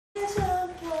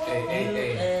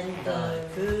and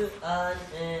그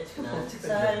안에 난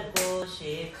살고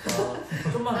싶어.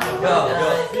 좀만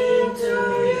dive into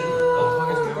you.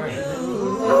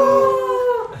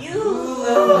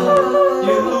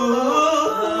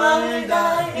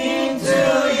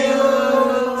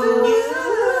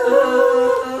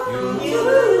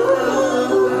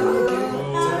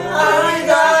 I'll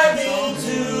dive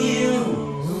into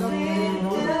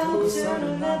you.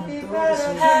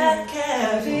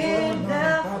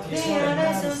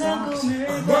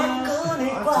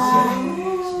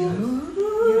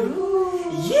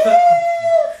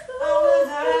 I'll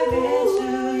dive into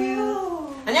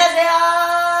you. 안녕하세요.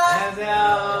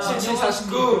 안녕하세요.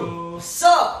 7749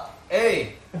 수업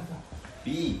A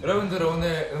B. 여러분들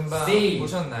오늘 음반 C.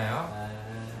 보셨나요?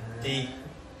 D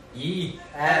E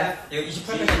F 이거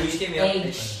 28까지 유지게임이야.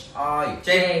 H I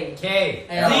J K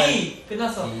D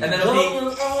끝났어. and then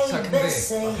B. 자 근데 아까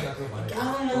그거 말해.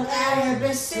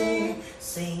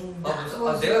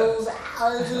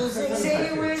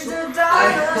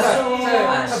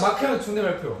 자 마크는 중대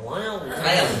발표. 뭐냐고.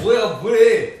 아니야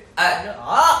뭐해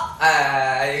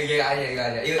이게 아니야 이거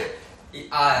아니야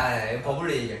이거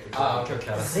버블리 얘기할게. 오케이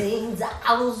알았어.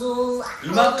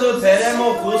 이마크 베레모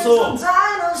고소.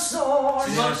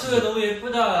 이마크가 너무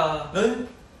예쁘다.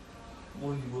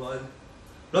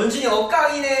 런쥔이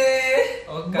억강이네.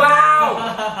 와우.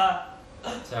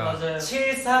 자 맞아요.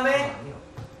 73에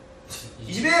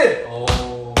 21.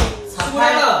 오.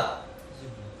 48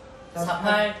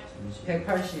 48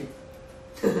 180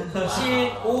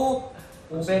 75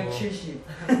 570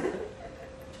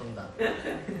 정답.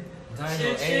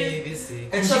 A B C.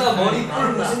 괜찮아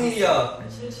머리뿔 무슨 일이야?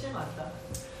 77 맞다.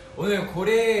 오늘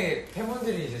고래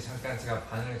팬분들이 이제 잠깐 제가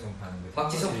반을 좀 봤는데.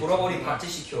 박지성 보라머리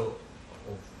박지시켜.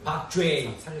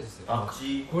 박쥐 살려주세요.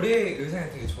 박지. 고래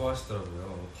의상을 되게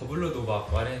좋아하시더라고요. 버블로도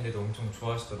막 말했는데도 엄청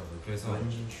좋아하시더라고요. 그래서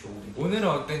오늘은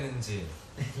어땠는지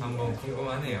한번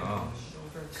궁금하네요.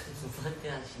 누구한테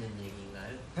하시는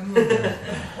얘기인가요?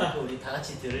 팬분들 우리 다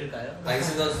같이 들을까요?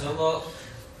 알겠습니다. 저거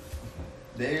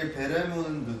내일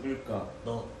베레모는 누굴까?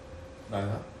 너.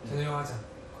 나야? 전용 하자.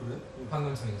 그래?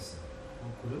 방금 정해졌어.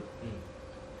 그래?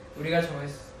 우리가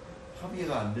정했어.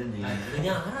 합의가 안 된 얘기.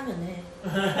 그냥 하라면 해.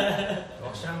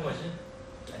 확실한 거지?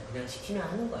 그냥 시키면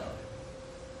하는 거야.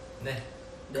 네.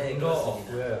 네, 그거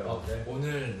그렇습니다. 없고요.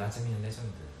 오늘 나재민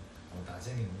레전드.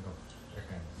 나재민 뭔가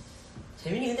약간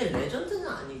재민이 근데 레전드는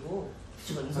아니고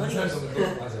전설 전설이었어. 정도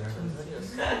맞아요.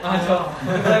 전설이었어. 저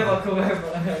그거 해봐 그거 해봐.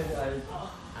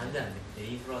 안돼 안돼. 내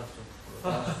입으로 하기 좀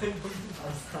부끄러워.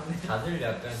 다들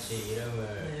약간 제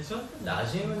이름을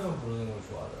나재민으로 부르는 걸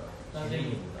좋아하더라.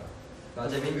 재민이보다.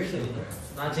 나재민.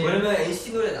 나재. 그러면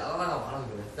NCT 노래 나가다가 말하는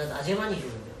거네. 난 나재만이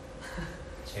좋은데.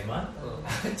 재만? 어.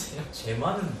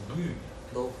 재만은 누구야?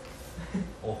 너.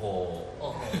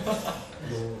 어허.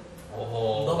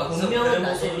 너 너 본명은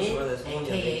나재민,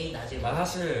 AKA 나재만.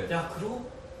 사실 야 그러고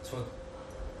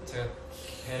제가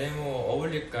베레모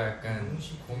어울릴까 약간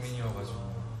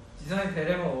고민이어가지고. 지성이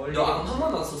베레모 어울리게. 너한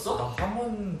번도 안 썼어? 나 한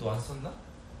번도 안 썼나?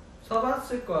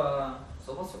 써봤을 거야.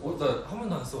 써봤어. 나 한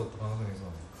번도 안 써봤다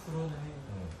방송에서. 그러네.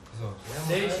 그래서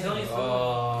내일 지성이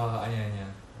써.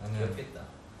 아니야. 나는 귀엽겠다.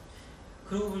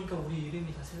 그러고 보니까 우리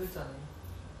이름이 다 세 글자네.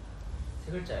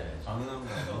 세 글자예요. 당연한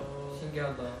거야.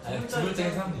 신기하다. 아니 두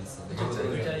글자인 사람도 있어. 그쵸, 세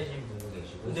글자이신 분도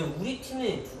계시고. 근데 우리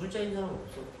팀에 두 글자인 사람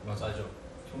없어. 맞아.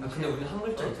 아, 근데 우리 한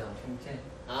글자 있잖아. 정체.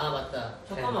 아 맞다.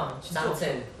 잠깐만, 진짜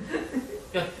쌍첸.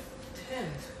 야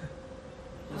텐.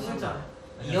 진짜.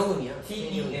 이영음이야.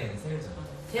 T-E-N 세 글자.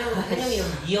 태영 이름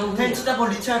이영음. 펜치다볼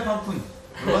리차일 팜푼.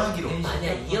 무한기로.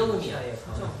 아니야 이영음이야.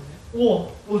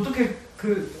 오 어떻게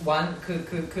그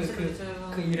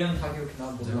이름 다 기억이 나?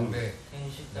 근데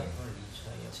펜시다폴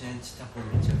리차이어. 펜치다볼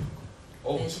리차일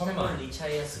팜푼. 펜시타볼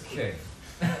리차이어 스푼. 오케이.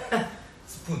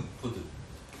 스푼 푸드.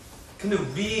 근데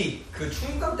우리 그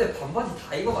춤감 때 반바지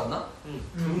다 입어봤나? 응.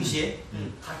 동시에?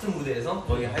 응. 같은 무대에서?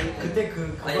 거의 하이. 그때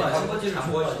그거 아니 반바지를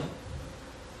좋아하지.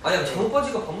 아니야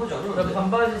장바지가 반바지 나 아니었는데?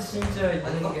 반바지 진짜 입는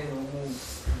아닌가? 게 너무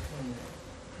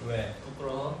왜?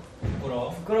 부끄러워.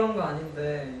 부끄러워? 부끄러운 거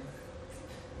아닌데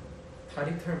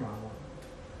다리 털 많아.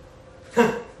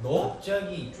 너?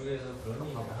 갑자기 이쪽에서 그런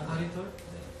얘기를 하네. 다리털?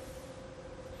 네.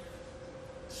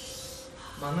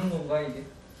 많은 건가 이게?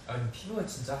 아니 피부가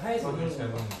진짜 하얘서 그런지 잘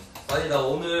모르겠어. 아니 나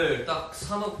오늘 딱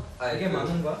산업 이게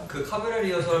많은 거야? 그 카메라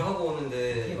리허설 하고 되게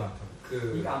오는데 많다.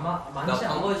 그 이게 아마 나 많지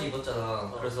않아? 반바지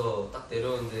입었잖아. 그래서 딱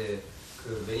내려오는데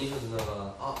그 매니저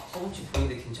누나가 허벅지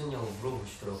보이는데 괜찮냐고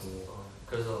물어보시더라고.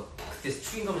 그래서 그때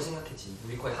추인감을 생각했지.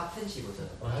 우리 거의 핫팬츠 입었잖아.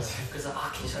 맞아. 그래서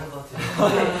괜찮을 것 같아.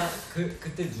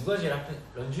 그때 누가 제일 앞에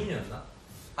런쥔이었나?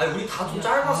 아니 우리 다 좀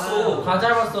짧았어. 다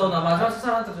짧았어. 나 마지막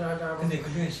사람한테 짧았어. 근데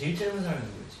그 중에 제일 짧은 사람이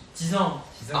누구였지? 지성.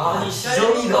 아니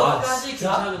지성이가 지성이가 까지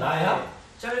괜찮은데 나야?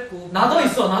 짧고 나도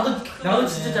있어. 나도 그러네.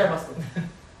 진짜 짧았어.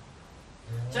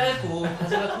 짧고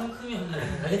바지가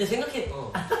큼큼이었네. 아 근데 생각해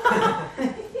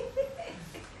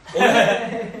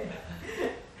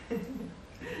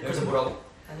그래서 뭐라고?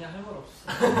 아니야 할 말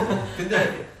없어.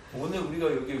 근데 오늘 우리가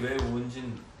여기 왜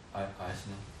온진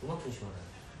아시나? 음악 중심 알아요.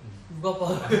 누가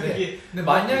봐도 근데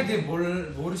만약에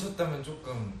모르셨다면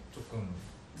조금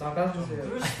나가주세요.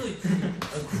 그럴 수도 있지.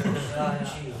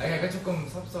 아니 약간 조금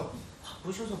섭섭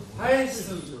바쁘셔서 할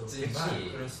수 있지만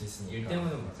그치. 그럴 수 있으니까. 일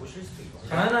때문에 못 보실 수도 있고.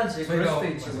 당연하지. 그럴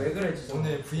저희가 수도 있지. 왜 그래 지성.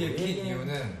 오늘 V의 킨 얘기는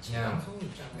이유는 그냥 방송이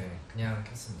있잖아. 그냥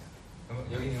켰습니다.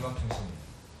 여기는 음악 중심이에요.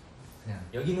 그냥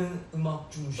여기는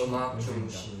음악 중심. 음악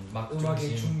중심.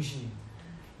 음악의 중심.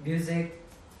 뮤직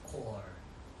콜.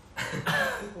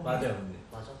 맞아요, 근데.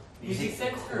 맞아. 뮤직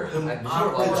센터.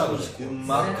 음악 중심.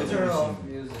 Center of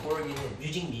Music. 콜이긴 해.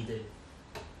 뮤직 미들.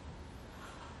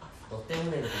 너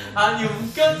때문에 아니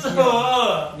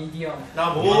웃겼죠. 미디엄.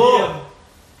 나 미디엄.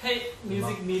 헤이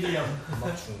뮤직 미디엄.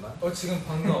 음악 중간. 지금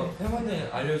방금 팬분들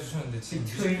알려주셨는데 지금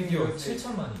뮤직비디오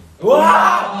 7천만이.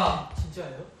 와!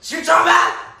 진짜예요?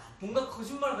 7천만! 뭔가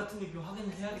거짓말 같은 느낌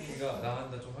확인을 해야겠어. 제가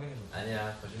나간다 좀 확인해볼게요.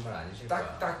 아니야, 거짓말 아니실 거야.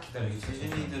 딱딱 기다려주세요.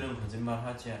 재준이들은 거짓말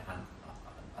하지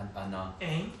않아.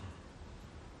 엥?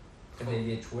 근데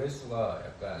이게 조회수가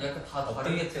약간 약간 다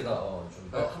다르게 업데이트가 좀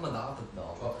한번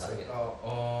나와봐. 다르게.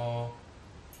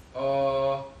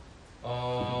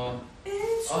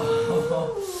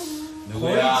 거의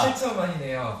누구야?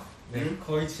 7천만이네요. 네, 응?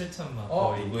 거의 7천만.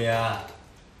 거의. 누구야?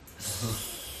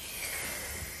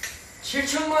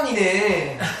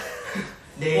 7천만이네.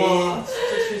 네. 와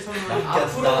진짜 7천만.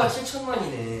 앞으로가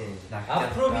 7천만이네.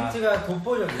 아프로비트가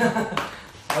돋보적이야.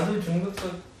 나도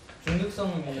중독성이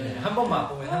한 번만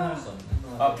맛보면 헤어날 수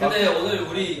없는. 근데 오늘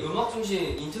우리 음악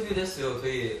중심 인터뷰 됐어요.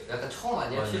 되게 약간 처음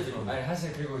아니야? 맞아. 실제로. 아니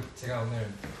사실 그리고 제가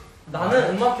오늘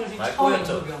나는 음악 교실 말 처음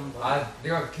꼬였죠? 인터뷰한 거야.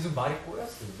 내가 계속 말이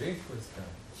꼬였어요. 왜 꼬였을까요?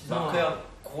 마크 형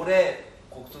고래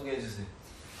곡 소개해 주세요.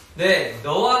 네,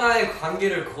 너와 나의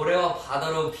관계를 고래와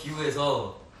바다로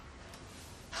비유해서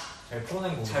잘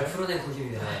풀어낸 곡. 잘 풀어낸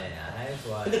곡입니다. 네, 아이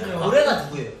좋아. 근데 그 고래가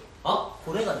누구예요? 어?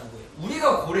 고래가 누구예요?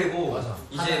 우리가 고래고 맞아.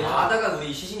 이제 바다가. 바다가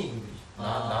우리 시신이 분들이죠.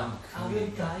 난 I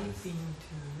will dive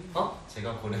into. 어?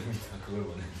 제가 고래입니다. 그걸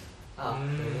보내. 아,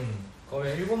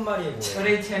 거의 7마리의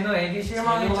고래. 우리 제노 애기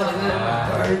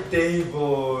실망했잖아. birthday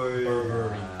boy.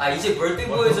 아 이제 birthday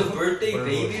boy에서 birthday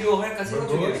baby로 할까 생각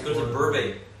중이에요. 그래서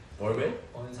birthday. 볼베?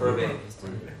 볼베.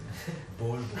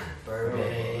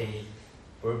 에이.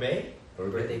 볼베?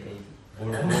 birthday baby.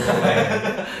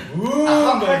 우!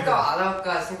 할까 안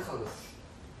할까 생각하고 있어.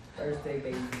 Birthday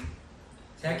baby.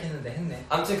 생각했는데 했네.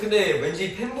 아무튼 근데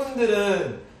왠지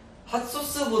팬분들은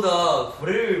핫소스보다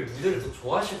고래를 무대를 더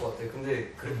좋아하실 것 같아요.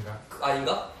 근데 그런가?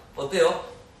 아닌가? 어때요?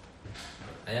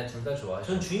 아니야, 둘 다 좋아.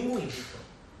 전 주인공이 있어.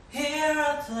 Here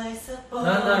a place above.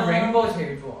 난 레인보우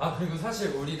제일 좋아. 그리고 사실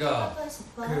우리가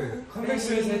그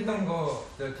컴백쇼에서 했던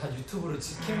거들 다 유튜브로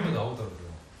직캠도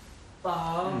나오더라고요.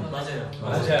 맞아요.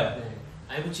 맞아요. 네.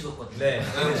 알고 찍었거든요. 네.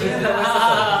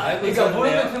 그러니까 있었네요.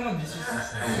 모르는 팬만 미실 수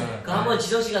있어요. 그 한번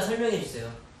지성 씨가 설명해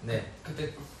주세요. 네.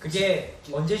 그때 그게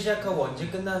언제 시작하고 언제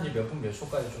끝나는지 몇 분 몇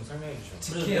초까지 좀 설명해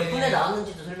주죠. 그리고 몇 분에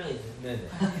나왔는지도 설명해 주세요. 네네.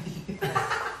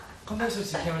 컴백쇼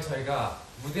직캠을 저희가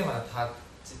무대마다 다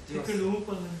찍었어요. 너무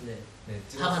뻔했네. 네. 네, 다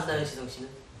찍었어요. 봤나요 지성 씨는?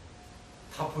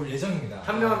 다 볼 예정입니다.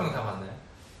 한 명 한 명 다 봤나요?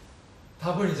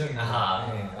 다 볼 예정입니다.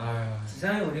 아하. 네. 아유,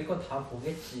 지상이 우리 거 다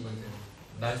보겠지.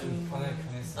 날좀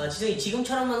변했어. 아 지성이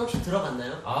지금처럼만 혹시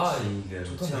들어봤나요?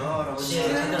 지금처럼.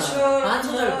 네, 잠깐 한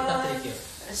소절 부탁드릴게요.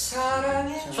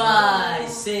 사랑해. 5, 6,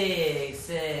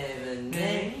 7,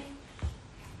 8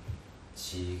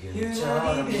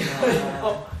 지금처럼.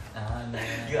 이거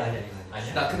아니야.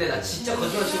 아니야. 나 근데 나 진짜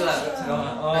거짓말 치고 나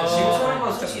잠깐만. 나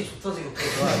지금처럼만 솔직히 좋다 지금.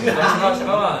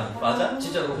 잠깐만. 맞아?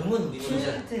 진짜로. 은근 우리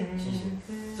진짜.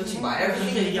 솔직히 말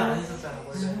그렇게 얘기 안 했었잖아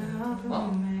원래.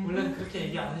 어? 원래는 그렇게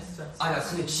얘기 안 했었잖아. 아나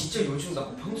근데 진짜 요즘 나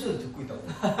평소에도 듣고 있다고.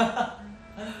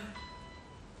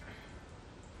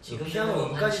 지금 피아노 피아노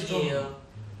음까지 좀- 반칙이에요.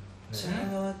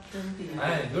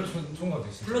 아니 노래 좋은 거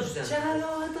같아요. 진짜. 불러주세요.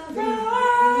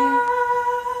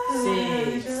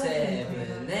 6,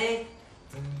 7, 8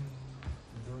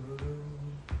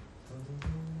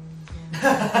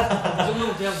 이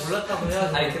정도면 그냥 몰랐다고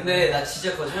해야지. 아니 근데 나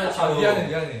진짜 거짓말 치고.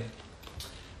 미안해.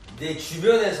 내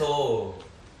주변에서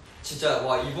진짜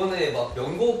와 이번에 막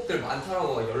명곡들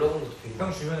많다라고 막 연락 온 것도 되게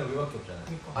형 주변에 우리밖에 없잖아.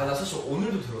 아니 나 사실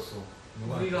오늘도 들었어.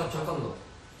 누가? 우리가 잠깐만.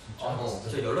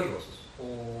 진짜 연락이 왔었어.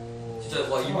 진짜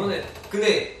와 이번에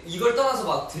근데 이걸 떠나서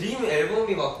막 드림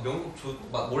앨범이 막 명곡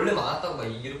막 원래 많았다고 막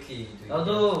이렇게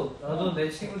나도 내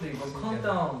친구들 이거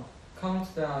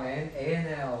카운트다운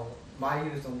ANL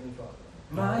마이유스 엄청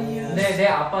좋아하더라. 내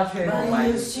아빠 최고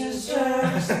마이유스.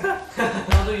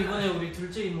 나도 이번에 우리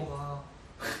둘째 이모가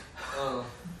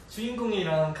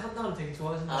주인공이랑 카운트다운 되게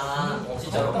좋아하신다.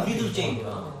 진짜 우리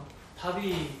둘째인구나.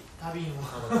 다비 이모.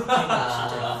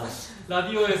 진짜.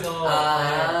 라디오에서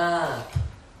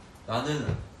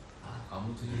나는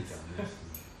아무도 얘기 안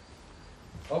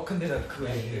했어. 근데 나 그거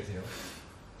얘기해도 돼요?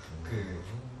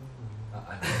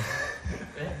 아니.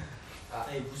 네?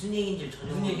 아니 무슨 얘기인지 전혀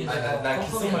무슨 얘기인지. 나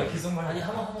기속말 아니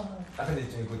한번 근데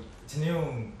좀 이거 진우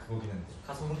형 그거긴 한데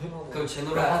가서 한번 그럼 제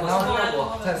노래 한번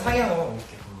상하고 상영 한번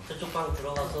볼게. 저쪽 방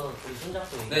들어가서 우리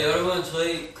손잡고 네 여러분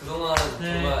저희 그동안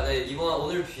네. 정말 이번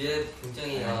오늘 뷔에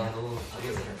굉장히 너무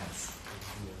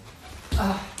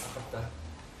아깝다.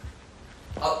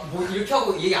 뭐 이렇게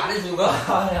하고 얘기 안 해주는 거야?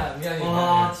 아니야 미안해.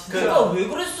 와 진짜 왜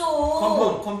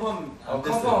그랬어? 컨펌 안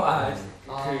됐어요.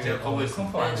 컨펌 제가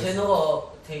거부했습니다. 컨펌 안 됐어요.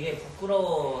 제노가 되게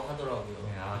부끄러워 하더라고요.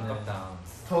 네, 아깝다.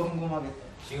 더 궁금하겠다.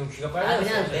 지금 귀가 빨개졌어.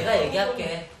 그냥 내가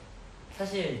얘기할게.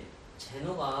 사실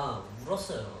제노가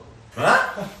울었어요.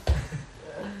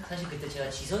 사실 그때 제가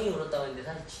지성이 울었다고 했는데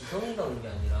사실 지성이가 운 게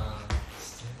아니라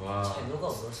와. 제노가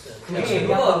울었어요. 근데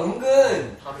제노가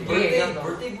은근 바로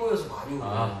벌떼이 보여서 많이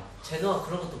울어. 제노가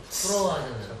그런 것도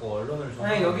부끄러워하잖아요. 자꾸 언론을 좀.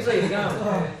 아니 여기서 얘기하면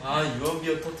어떡해.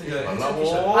 유언비어 터뜨리지 야,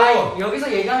 말라고. 아니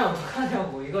여기서 얘기하면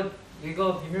어떡하냐고.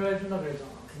 이거 비밀 발표나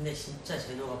그랬잖아. 근데 진짜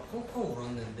제노가 펑펑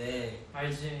울었는데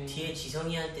알지. 뒤에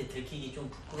지성이한테 들키기 좀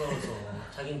부끄러워서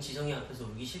자기는 지성이 앞에서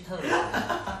울기 싫다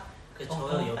그랬거든요. 그래서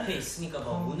저 옆에 있으니까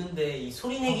막 우는데 이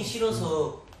소리 내기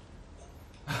싫어서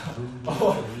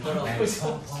울더라고요.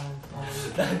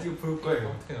 나 지금 볼 거야. 이거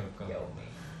어떻게 나올까?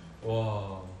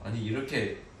 와. 아니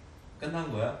이렇게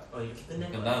끝난 거야? 이렇게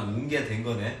끝낸 거야. 난 운 게 된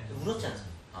거네. 울었지 않아?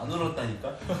 안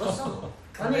울었다니까? 울었어.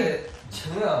 아니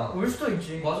제노야 울 수도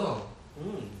있지. 맞아.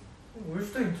 울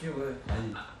수도 있지 왜?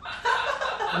 아니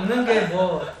웃는 게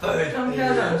뭐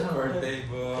창피하지 않잖아. birthday 그냥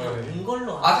boy. 운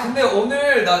걸로 근데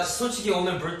오늘 나 솔직히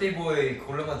오늘 birthday boy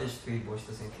골라가 대시 되게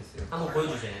멋있다 생각했어요. 한번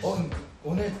보여주세요.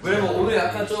 오늘 왜냐면 오늘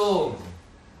약간 좀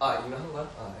이거 한 거야?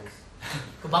 알겠어.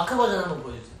 그 마크 버전 한번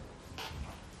보여주세요.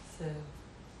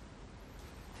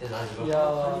 근데 난 이거 야.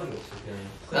 한 적이 없어.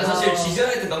 난 사실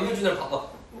지전할 때 남겨준을 봐봐.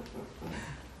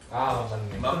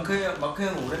 맞네. 마크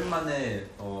형 오랜만에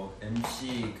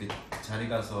MC 그 자리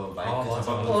가서 마이크 맞아.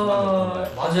 잡아가지고 수많았던 거야.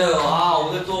 맞아요.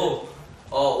 오늘 또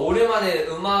오랜만에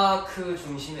음악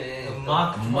중심에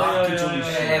음악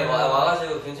중심에. 네,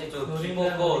 와가지고 굉장히 좀 노래는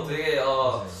기뻤고 되게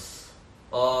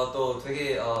또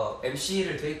되게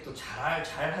MC를 되게 또 잘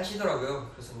하시더라고요.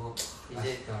 그래서 뭐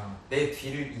이제 내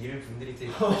뒤를 이을 분들이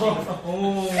되게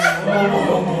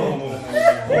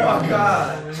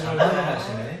아까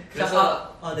잘하시네.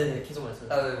 그래서 네네 계속 말씀.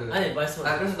 네. 아니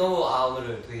말씀하세요. 그래서 너무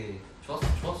오늘 되게 좋았어.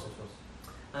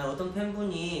 아니 어떤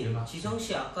팬분이 지성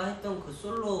씨 아까 했던 그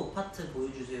솔로 파트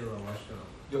보여주세요라고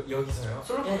하시더라고요. 여기서요?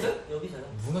 솔로 파트? 여기서요?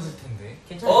 무너질 텐데.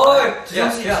 괜찮아요. 지성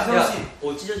씨.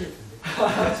 찢어질 텐데.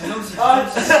 지성 씨.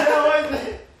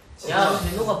 야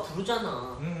제노가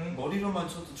부르잖아. 머리로만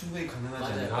쳐도 충분히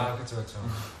가능하지 맞아요. 않아요? 그쵸.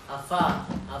 아빠.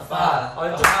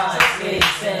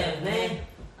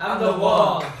 I'm the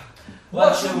one.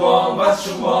 What you want,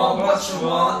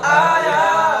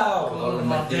 아야.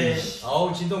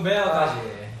 어우 진동배야까지.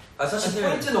 사실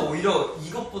포인트는 오히려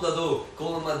이것보다도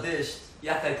그거만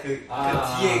약간 그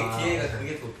뒤에가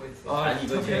그게 더 포인트. 아니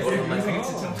이거 제 머리 머리만 되게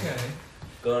창피하네.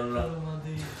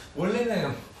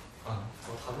 원래는 다음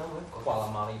한번 할까?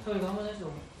 꽈라마리. 형 이거 한번 해줘.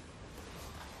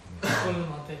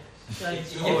 그걸로한테. 야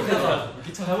이게 내가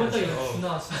잘못하게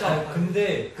준아 진짜.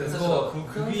 근데 그거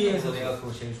그 위에서 내가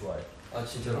그거 제일 좋아해. 아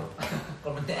진짜로?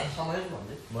 그러면 돼. 한번 해주면 안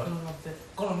돼? 그걸로한테.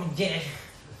 그러면 돼.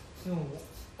 형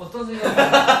어떤 생각?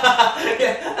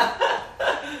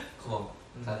 고마워.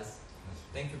 잘했어.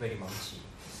 땡큐 베리 망치.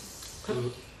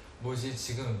 뭐지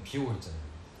지금 비 오고 있잖아요.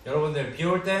 여러분들 비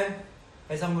올 땐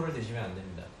해산물을 드시면 안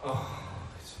됩니다.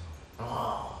 그렇죠.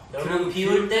 여러분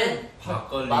비올 땐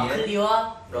막걸리에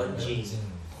마클리와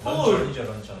런쥔. 런전이죠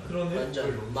런전. 그러네.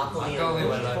 런쥔. 막걸리.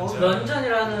 막걸리 런쥔.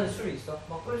 런전이라는 술이 있어.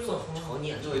 막걸리가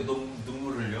전이 아니야. 왜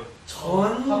눈물을 흘려?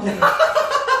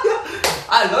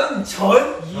 넌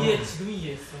전? 지금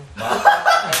이해했어.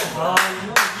 이거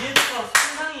이해도가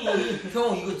상당히.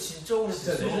 형 이거 진짜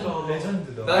오래됐어.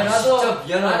 레전드다. 나 나도- 진짜 나도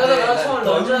미안한데 처음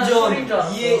런전 술인 줄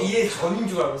알았어. 이해 전인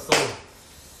줄 알았어.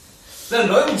 난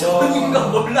런전인가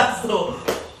몰랐어.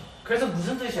 그래서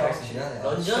무슨 뜻이야?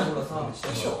 런전? 몰라서.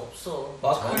 뜻이 없어.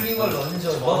 마클링과 런전.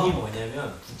 전이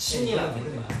뭐냐면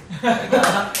부침이라는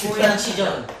거야. 코리안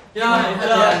치전.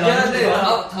 미안한데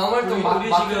다음 활동 우리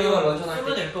마클링과 지금 런전 할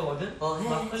솔로 때. 낼 거거든? 해.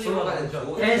 마클리와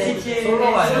런전. NCT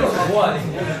솔로가 아니라 그거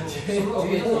아니냐?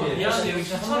 미안한데 여기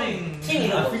피처링 팀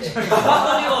이름 어때?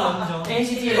 마클리와 런전.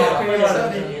 NCT 그리고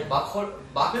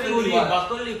우리 마클링과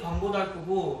막걸리 광고도 할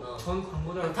거고 전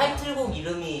광고도 할 그럼 거고. 타이틀곡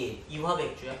이름이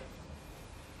이화백주야?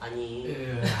 아니.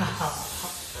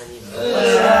 아니.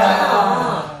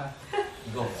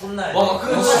 이거 혼나야 돼. 와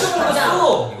그거 진짜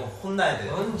몰랐어. 이거 혼나야 돼.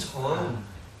 런전.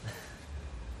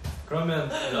 그러면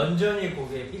런전이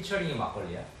곡에 피처링이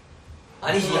막걸리야?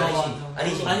 아니지.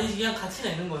 아니지 그냥 같이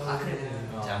내는 거야. 아, 그래.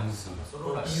 장수.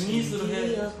 솔로라. 유닛으로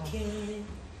해야 돼.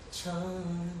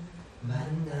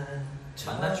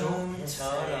 만났죠?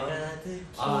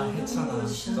 아 했잖아.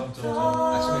 점점점.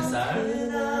 아침 햇살.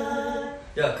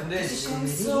 야 근데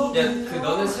야그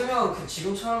너네 세 명 그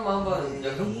지금처럼만 한번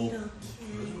약간 뭐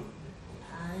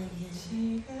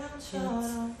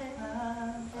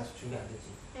아직 준비 안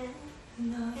됐지.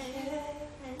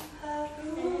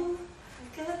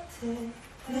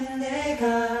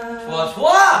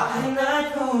 좋아.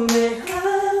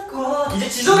 이제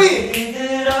지성이.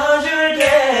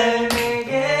 들어줄게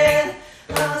내겐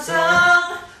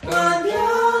항상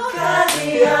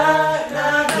완벽하지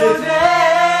않아도 돼.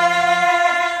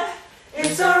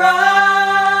 It's alright.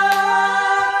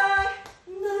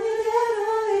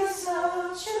 너희대로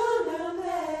있어주면 돼.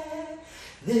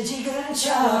 늘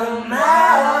지금처럼만.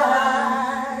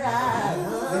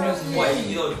 와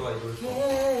이거 좋아 이거.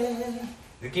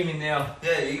 느낌 있네요.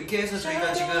 네 이렇게 해서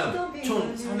저희가 지금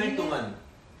총 3일 동안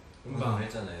음방을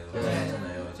했잖아요.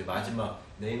 이제 마지막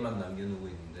내일만 남겨놓고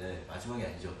있는데 마지막이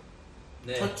아니죠.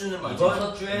 네. 첫 주는 이번 마지막.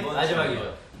 첫 주에 이번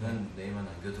마지막이죠. 주는 내일만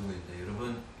남겨두고 있는데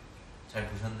여러분 잘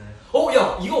보셨나요?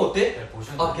 야 이거 어때? 잘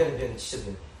보셨나요? 아 미안해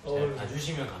진짜 미안해. 잘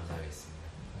봐주시면 감사하겠습니다.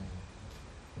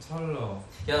 찰러.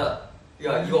 야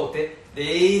이거 어때?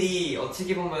 내일이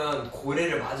어떻게 보면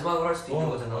고래를 마지막으로 할 수도 있는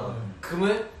거잖아.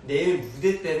 그러면 내일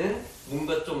무대 때는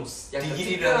뭔가 좀 약간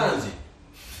디기리를 하는 거지.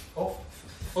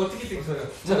 어떻게 됐어요?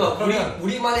 뭔가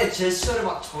우리만의 제스처를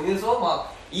막 정해서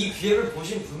막 이 기회를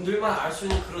보신 분들만 알 수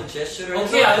있는 그런 제스처를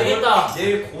오케이, 해서 알겠다.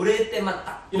 내일 고래 때만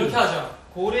딱 이렇게 하자.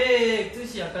 고래의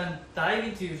뜻이 약간 다이브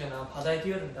인투 유잖아. 바다에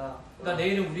뛰어든다. 그러니까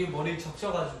내일은 우리 머리를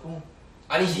적셔가지고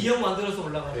아니지. 인형 만들어서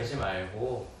올라가자. 그러지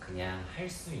말고 그냥 할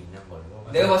수 있는 걸로.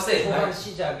 내가 봤을 때 초반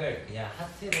시작을 그냥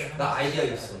하트를. 나 아이디어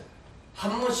있어.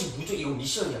 한 번씩 무조건 이거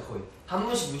미션이야 거의. 한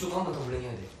번씩 무조건 한 번 더 블랙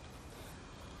해야 돼.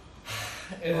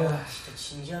 진짜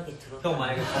진지하게 들었다. 형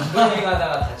만약에 덤블링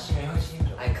하다가 다치면 형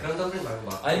책임져. 아니 그런 덤블 말고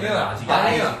막.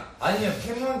 아니면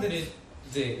팬분들이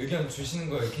이제 의견 주시는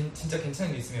거에 진짜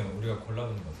괜찮은 게 있으면 우리가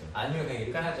골라보는 거죠. 아니면 그냥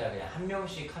이렇게 하자. 그냥 한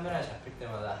명씩 카메라 잡힐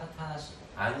때마다 하트 하나씩.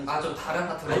 아니 좀 다른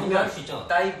하트. 아니면 할 수 있잖아.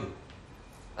 다이브.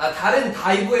 다른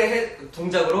다이브의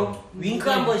동작으로 윙크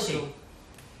한 번씩.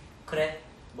 그래.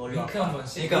 뭘로? 윙크 한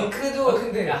번씩. 윙크도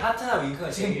근데 그냥 하트나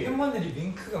윙크가 지금 제일. 팬분들이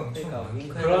윙크가 엄청 그러니까 많아.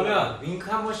 윙크. 그러면 윙크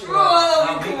한 번씩으로.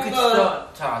 윙크 진짜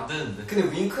잘 안 되는데.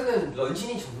 근데 윙크는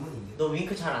런쥔이 전문인데. 너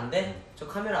윙크 잘 안 돼? 저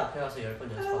카메라 앞에 가서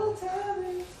 10번 연습하고.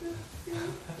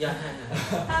 야,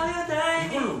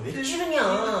 이걸로 왜 치느냐?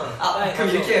 그럼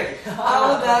이렇게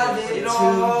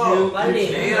빨리.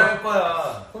 내일 할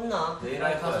거야. 혼나. 내일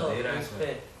할 거야, 가서 내일 할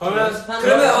연습해.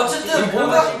 그러면 어쨌든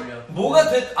뭐가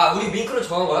우리 윙크로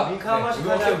정한 거야? 윙크 한 번씩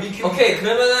하자. 오케이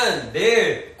그러면은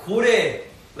내일 고래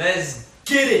Let's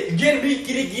get it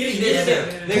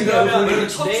네 그러면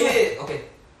첫 주에 오케이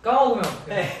까먹으면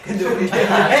근데 우리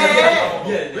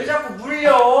왜 자꾸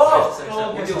물려?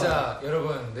 진짜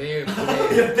여러분 내일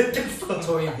고래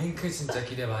저희 윙크 진짜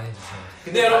기대 많이 해주세요.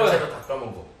 근데 여러분 다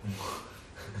까먹어.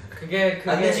 그게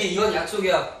안 되지 이건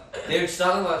약속이야 내일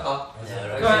진짜 하는 거야 다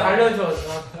그거 알려줘.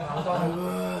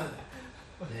 여러분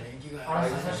내 인기가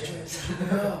알았어,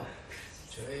 사실이고요.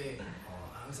 저희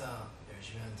항상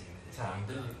열심히 하는 팀인데 잘안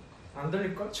들려. 안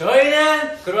들릴걸?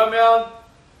 저희는 그러면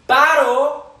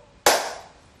바로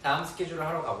다음 스케줄을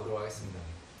하러 가보도록 하겠습니다.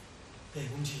 네,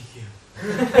 움직이게요.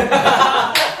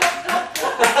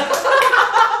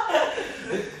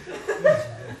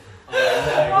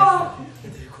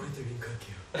 내일 고래 때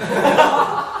윙크할게요.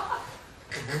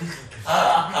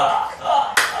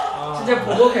 진짜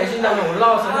보고 계신다면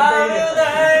올라와서 흔들리겠다.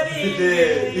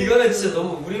 근데 이거는 진짜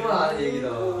너무 우리만 아는 얘기다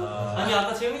아니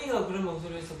아까 재민이가 그런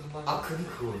목소리 했어 금방. 그게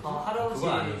그거 할아버지.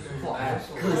 그거 아니었어.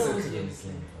 아니었어. 그거 있어, 할아버지. 그게 있어.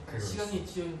 시간이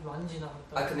진짜 많이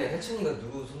지나갔다. 근데 혜천이가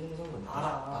누구 손동선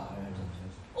알아. 알죠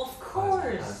Of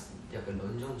course. 약간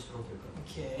런전처럼 될까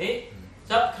오케이.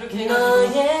 자 그렇게 해가지고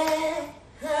너의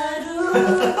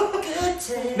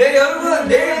네 여러분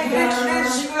내일 무대 기대해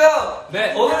주시고요.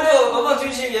 네. 오늘도 음악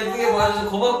중심 예쁘게 봐주셔서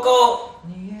고맙고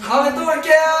다음에 또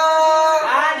올게요.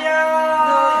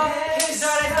 안녕.